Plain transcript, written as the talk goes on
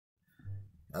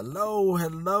Hello,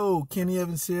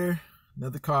 KennyCEvans here.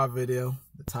 Another car video.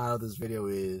 The title of this video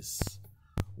is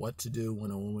What to Do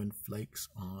When a Woman Flakes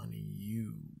on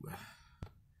You.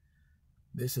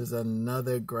 This is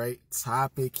another great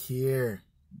topic here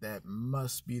that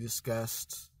must be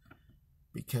discussed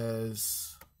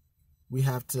because we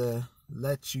have to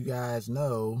let you guys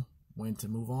know when to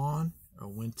move on or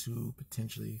when to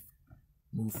potentially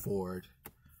move forward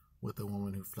with a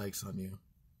woman who flakes on you.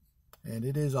 And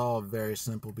it is all very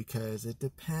simple because it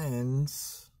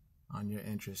depends on your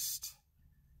interest.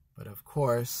 But of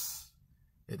course,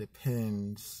 it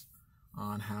depends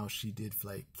on how she did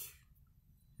flake.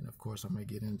 And of course, I'm going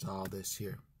to get into all this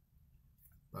here.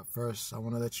 But first, I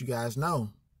want to let you guys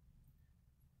know.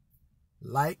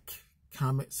 Like,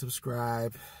 comment,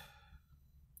 subscribe.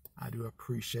 I do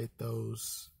appreciate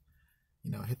those.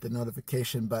 Hit the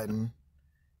notification button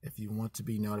if you want to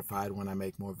be notified when I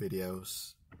make more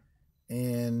videos.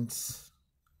 And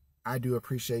I do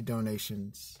appreciate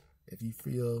donations. If you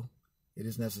feel it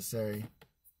is necessary,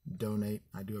 donate.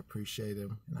 I do appreciate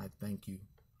them, and I thank you.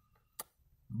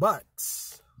 But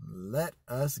let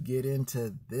us get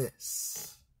into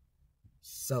this.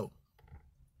 So,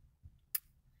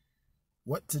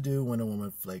 what to do when a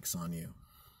woman flakes on you?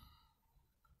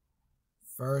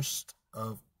 First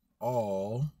of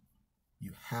all,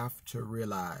 you have to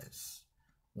realize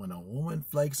when a woman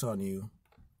flakes on you,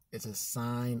 it's a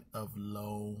sign of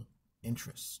low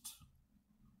interest.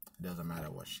 It doesn't matter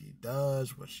what she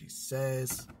does, what she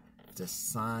says. It's a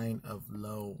sign of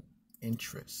low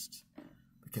interest.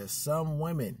 Because some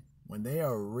women, when they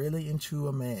are really into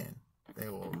a man, they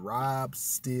will rob,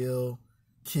 steal,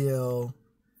 kill.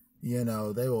 They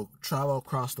will travel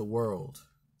across the world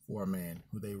for a man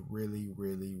who they really,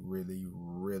 really, really,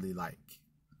 really like.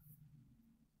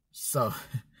 So,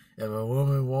 if a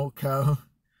woman won't come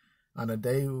on a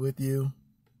date with you,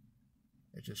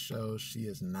 it just shows she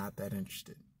is not that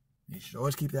interested. You should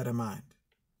always keep that in mind.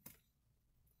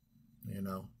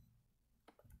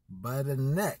 But the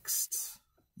next,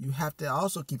 you have to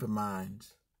also keep in mind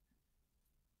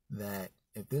that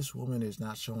if this woman is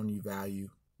not showing you value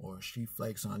or she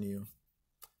flakes on you,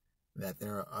 that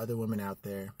there are other women out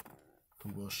there who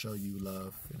will show you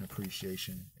love and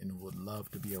appreciation and would love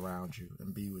to be around you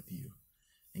and be with you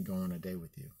and go on a date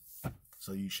with you.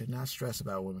 So you should not stress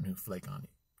about women who flake on you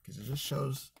because it just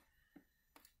shows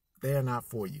they are not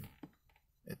for you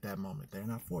at that moment. They're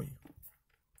not for you.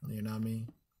 You know what I mean?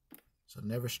 So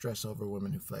never stress over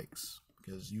women who flakes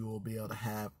because you will be able to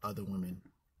have other women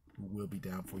who will be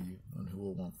down for you and who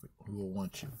will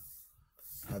want you.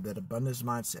 Have that abundance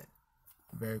mindset.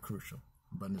 Very crucial.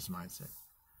 Abundance mindset.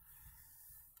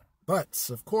 But,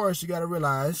 of course, you got to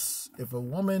realize if a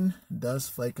woman does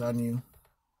flake on you,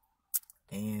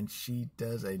 and she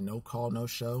does a no-call,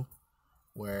 no-show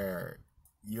where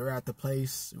you're at the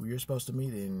place where you're supposed to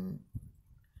meet and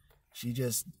she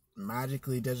just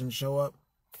magically doesn't show up,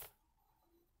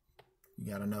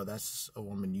 you got to know that's a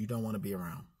woman you don't want to be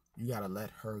around. You got to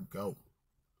let her go.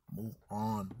 Move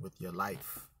on with your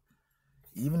life.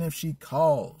 Even if she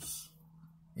calls,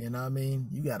 you know what I mean?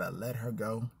 You got to let her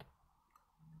go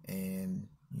and,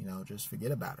 just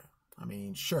forget about her. I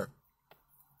mean, sure.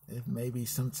 If maybe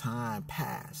some time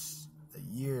passed, a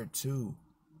year or two,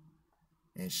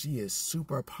 and she is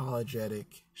super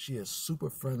apologetic, she is super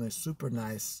friendly, super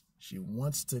nice, she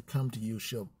wants to come to you,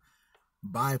 she'll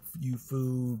buy you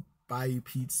food, buy you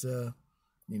pizza,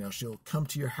 she'll come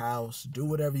to your house, do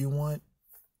whatever you want.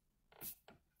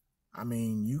 I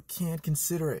mean, you can't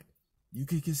consider it. You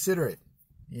can consider it.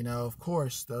 Of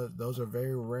course, those are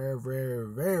very rare, very,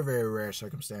 very, very rare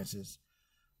circumstances.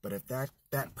 But if that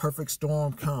perfect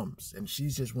storm comes and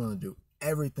she's just willing to do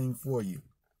everything for you,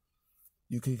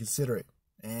 you can consider it.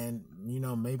 And,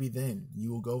 maybe then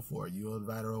you will go for it. You will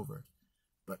invite her over.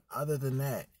 But other than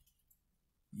that,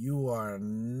 you are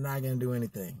not going to do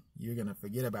anything. You're going to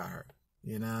forget about her.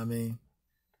 You know what I mean?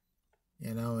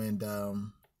 And,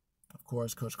 of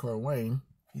course, Coach Corey Wayne,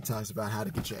 he talks about how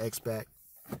to get your ex back.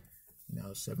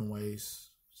 7 ways,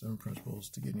 7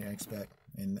 principles to getting your ex back.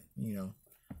 And,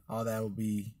 all that will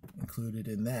be included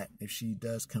in that if she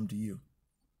does come to you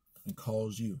and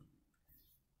calls you.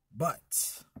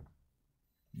 But,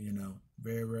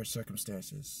 very rare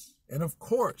circumstances. And of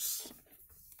course,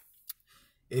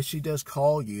 if she does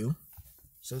call you,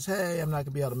 says, hey, I'm not going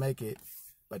to be able to make it,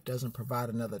 but doesn't provide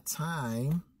another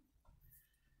time,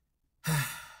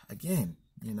 again,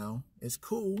 it's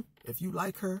cool. If you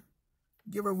like her,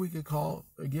 give her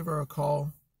a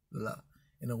call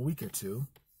in a week or two.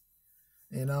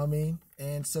 You know what I mean?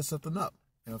 And set something up.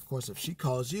 And of course, if she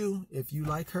calls you, if you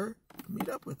like her, meet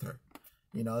up with her.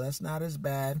 That's not as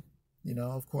bad You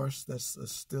know, of course, that's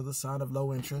still the sign of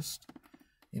low interest.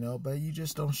 You know, but you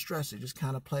just don't stress it. Just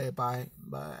kind of play it by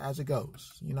as it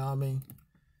goes. You know what I mean?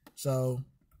 So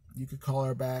you could call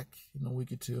her back in a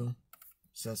week or two,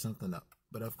 set something up.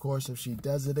 But of course, if she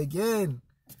does it again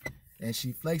and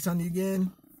she flakes on you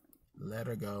again, let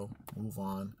her go. Move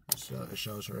on. It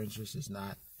shows her interest is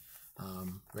not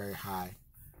very high.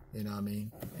 You know what I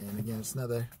mean? And again, it's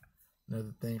another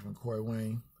thing from Corey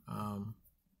Wayne.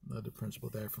 Another principle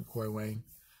there from Corey Wayne.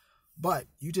 But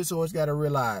you just always got to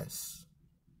realize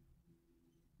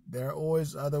there are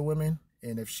always other women,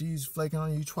 and if she's flaking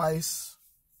on you twice,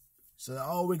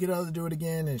 so we get her to do it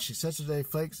again, and she sets her day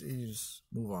flakes, you just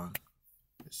move on.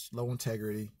 It's low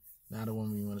integrity, not a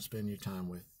woman you want to spend your time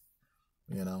with,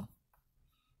 you know,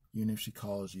 even if she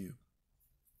calls you.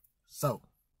 So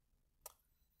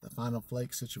the final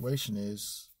flake situation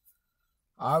is,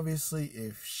 obviously,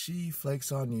 if she flakes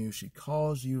on you, she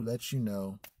calls you, lets you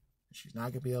know she's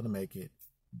not going to be able to make it,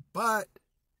 but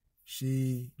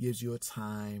she gives you a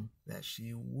time that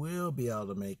she will be able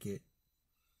to make it.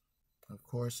 Of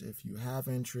course, if you have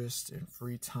interest and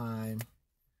free time,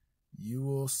 you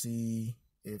will see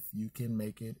if you can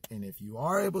make it. And if you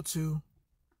are able to,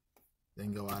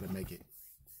 then go out and make it.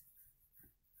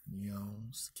 You know,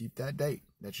 keep that date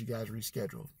that you guys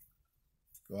rescheduled.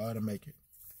 Go out and make it.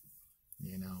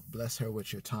 You know, bless her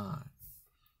with your time.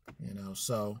 You know,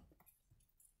 so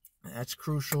that's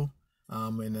crucial.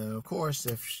 And then, of course,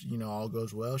 if, you know, all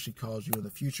goes well, she calls you in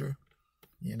the future,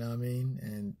 you know what I mean?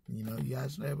 And, you know, you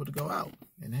guys are able to go out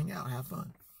and hang out, have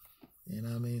fun, you know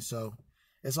what I mean? So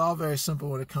it's all very simple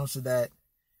when it comes to that.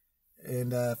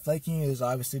 And flaking is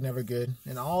obviously never good.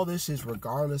 And all this is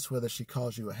regardless whether she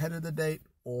calls you ahead of the date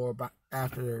or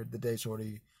after the date's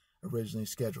already originally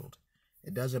scheduled.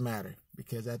 It doesn't matter,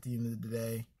 because at the end of the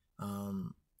day,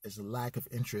 it's a lack of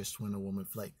interest when a woman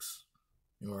flakes.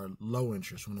 Or low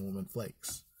interest when a woman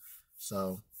flakes.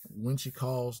 So when she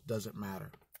calls doesn't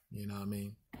matter. You know what I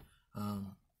mean?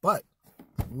 But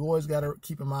we always got to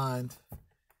keep in mind,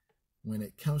 when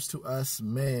it comes to us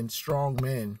men, strong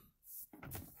men,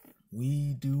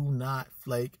 we do not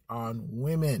flake on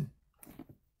women.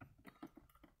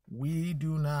 We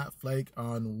do not flake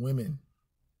on women.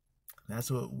 That's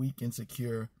what weak,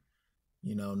 insecure,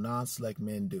 you know, non-select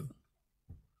men do.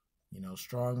 You know,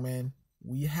 strong men,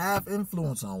 we have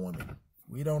influence on women.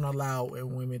 We don't allow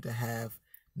women to have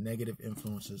negative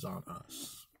influences on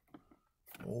us.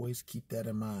 Always keep that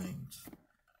in mind.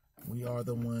 We are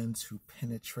the ones who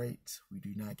penetrate. We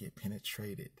do not get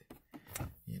penetrated.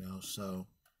 You know, so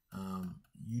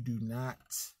you do not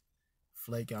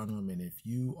flake on women. If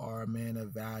you are a man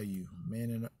of value,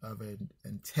 man of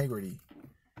integrity,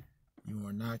 you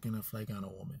are not going to flake on a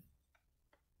woman.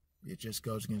 It just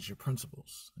goes against your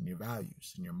principles and your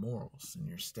values and your morals and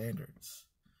your standards,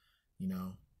 you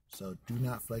know. So do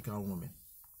not flake on women,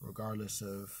 regardless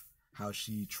of how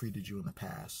she treated you in the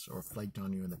past or flaked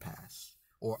on you in the past,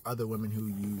 or other women who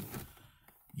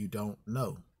you don't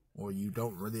know or you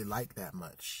don't really like that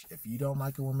much. If you don't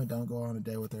like a woman, don't go on a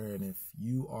date with her. And if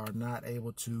you are not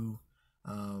able to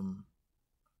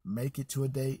make it to a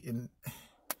date, and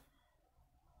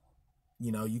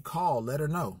you know, you call, let her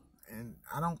know. And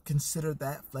I don't consider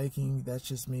that flaking. That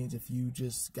just means if you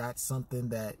just got something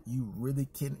that you really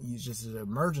can't, it's just an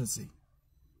emergency,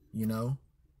 you know,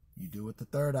 you do what the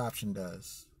third option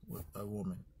does with a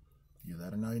woman. You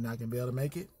let her know you're not going to be able to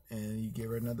make it, and you give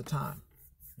her another time,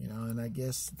 you know, and I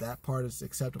guess that part is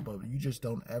acceptable. You just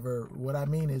don't ever, what I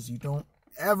mean is you don't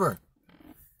ever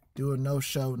do a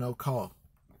no-show, no-call.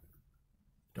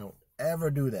 Don't ever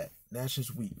do that. That's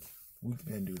just weak. Weak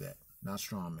men do that, not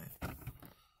strong men.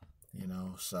 You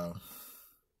know, so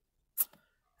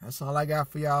that's all I got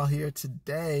for y'all here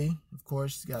today. Of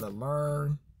course, you got to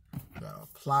learn, you got to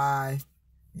apply,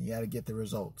 and you got to get the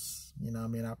results. You know what I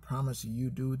mean? I promise you, you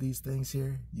do these things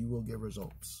here, you will get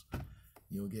results.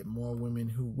 You'll get more women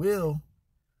who will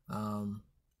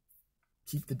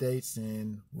keep the dates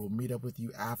and will meet up with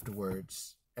you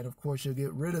afterwards. And of course, you'll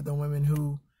get rid of the women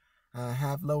who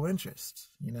have low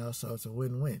interest, you know, so it's a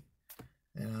win-win.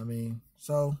 And I mean,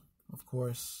 so, of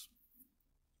course,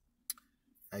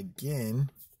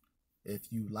 again, if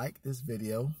you like this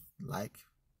video, like,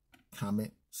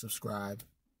 comment, subscribe,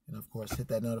 and of course hit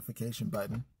that notification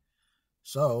button.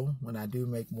 So when I do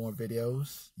make more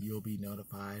videos, you'll be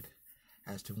notified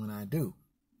as to when I do.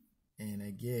 And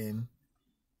again,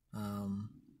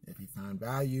 if you find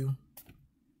value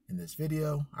in this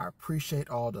video, I appreciate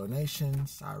all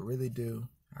donations. I really do.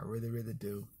 I really, really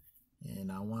do.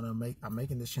 And I'm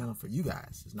making this channel for you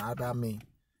guys. It's not about me.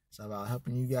 It's about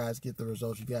helping you guys get the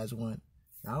results you guys want,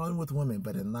 not only with women,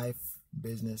 but in life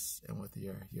business and with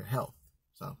your health.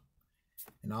 So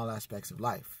in all aspects of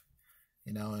life,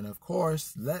 you know, and of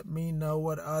course, let me know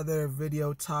what other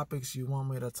video topics you want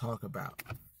me to talk about.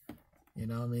 You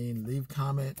know what I mean? Leave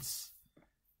comments.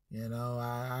 You know,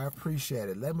 I appreciate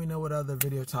it. Let me know what other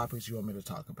video topics you want me to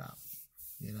talk about.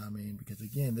 You know what I mean? Because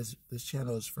again, this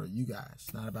channel is for you guys,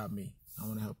 not about me. I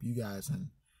want to help you guys in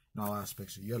all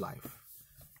aspects of your life,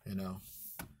 you know.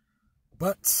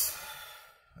 But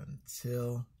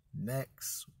until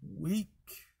next week,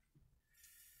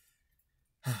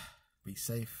 be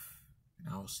safe, and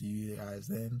I'll see you guys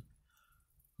then.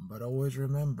 But always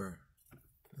remember,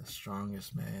 the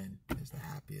strongest man is the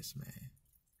happiest man.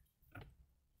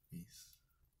 Peace.